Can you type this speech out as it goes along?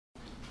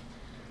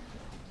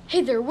Hey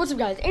there, what's up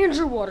guys?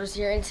 Andrew Waters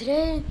here, and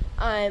today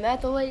I'm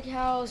at the lake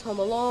house, home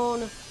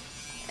alone,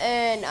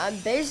 and I'm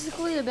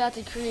basically about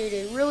to create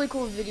a really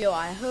cool video.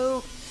 I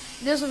hope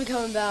this will be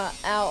coming out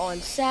on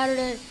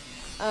Saturday.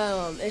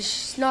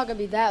 It's not going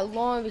to be that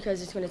long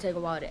because it's going to take a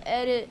while to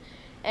edit,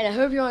 and I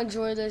hope y'all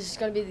enjoy this. It's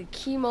going to be the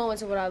key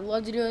moments of what I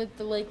love to do at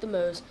the lake the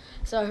most,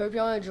 so I hope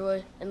y'all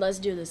enjoy, and let's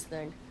do this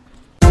thing.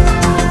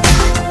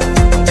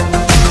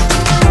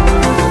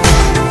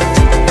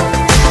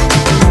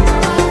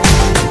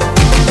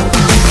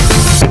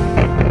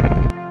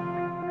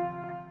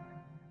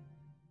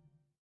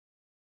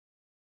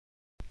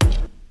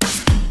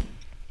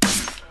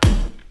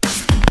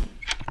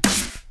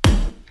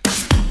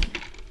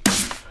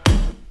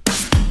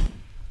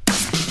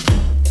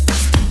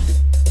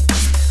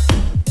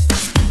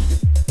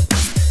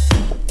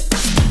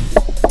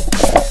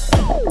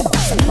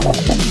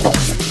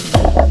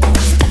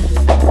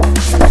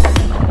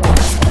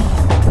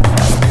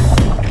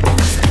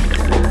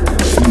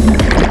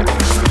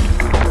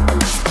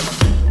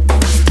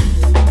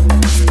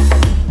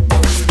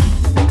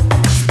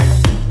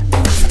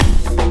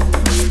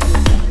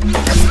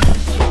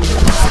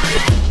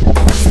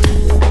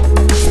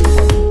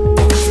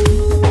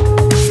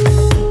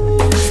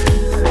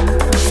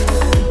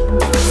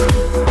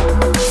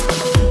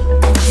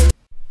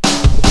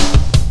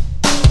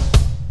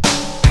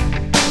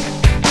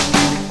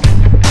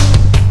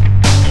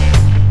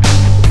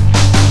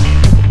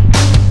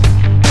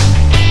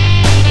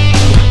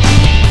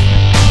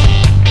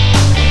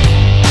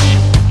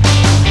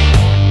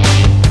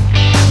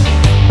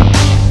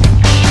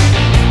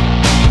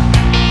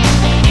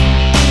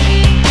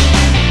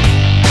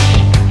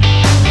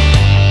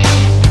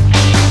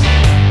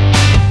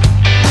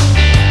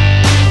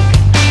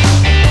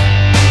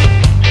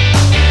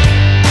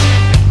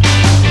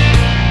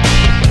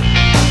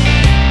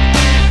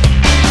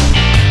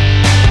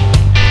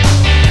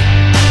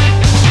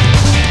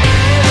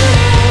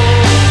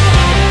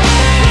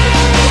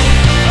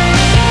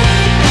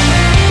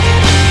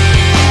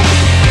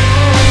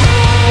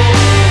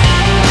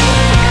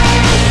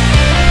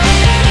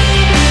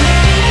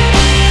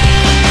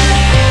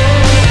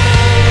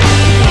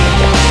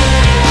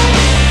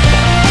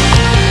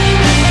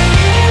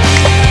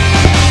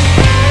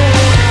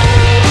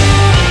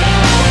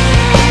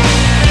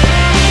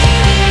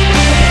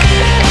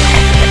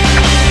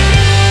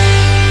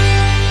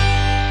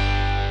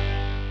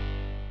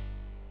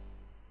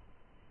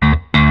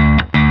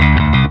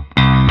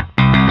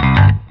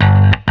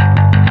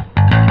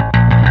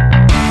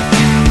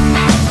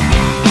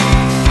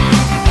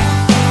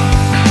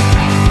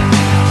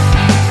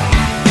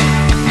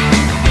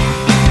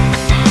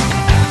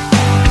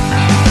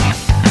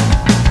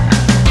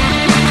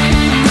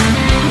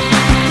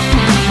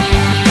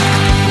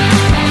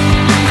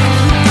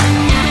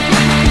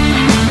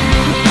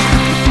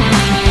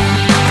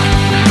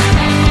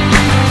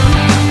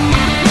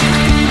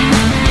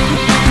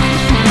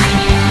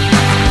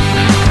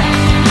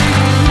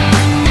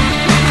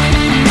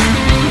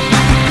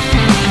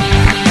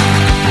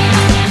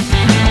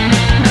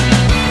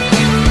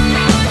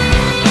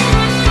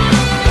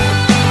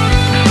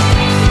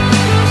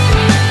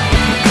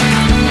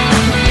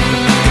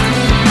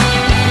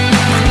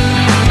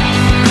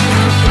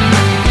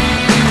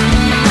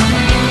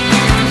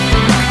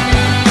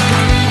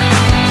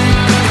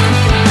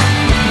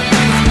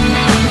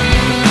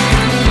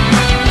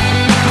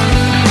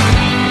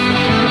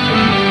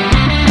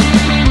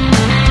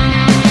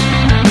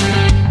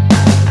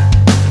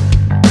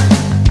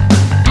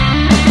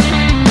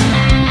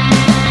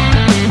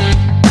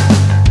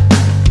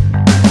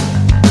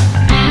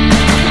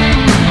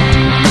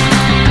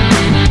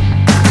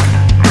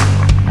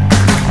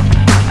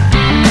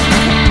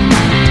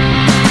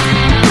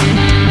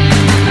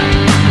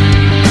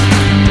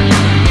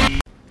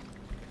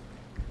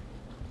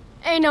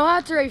 Hey, now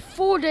after a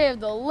full day of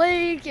the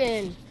lake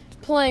and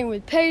playing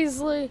with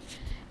Paisley,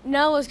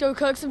 now let's go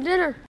cook some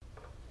dinner.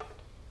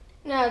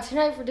 Now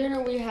tonight for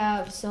dinner we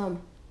have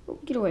some,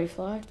 get away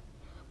fly.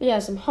 We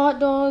have some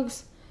hot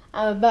dogs.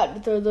 I'm about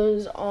to throw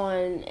those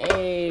on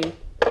a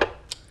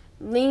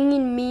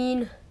lean,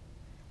 mean,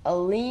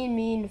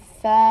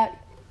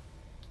 fat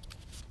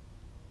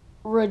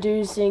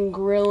reducing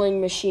grilling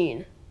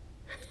machine.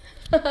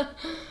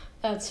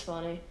 That's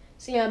funny.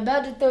 So yeah, I'm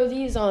about to throw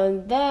these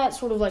on that,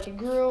 sort of like a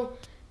grill,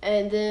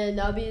 and then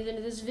that'll be the end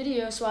of this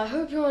video. So I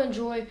hope you'll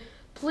enjoy.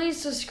 Please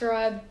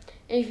subscribe.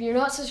 And if you're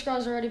not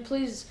subscribed already,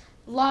 please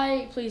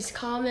like, please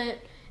comment.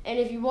 And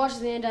if you watch to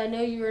the end, I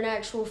know you're an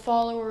actual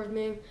follower of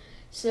me.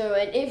 So,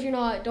 and if you're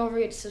not, don't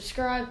forget to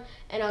subscribe,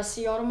 and I'll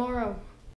see y'all tomorrow.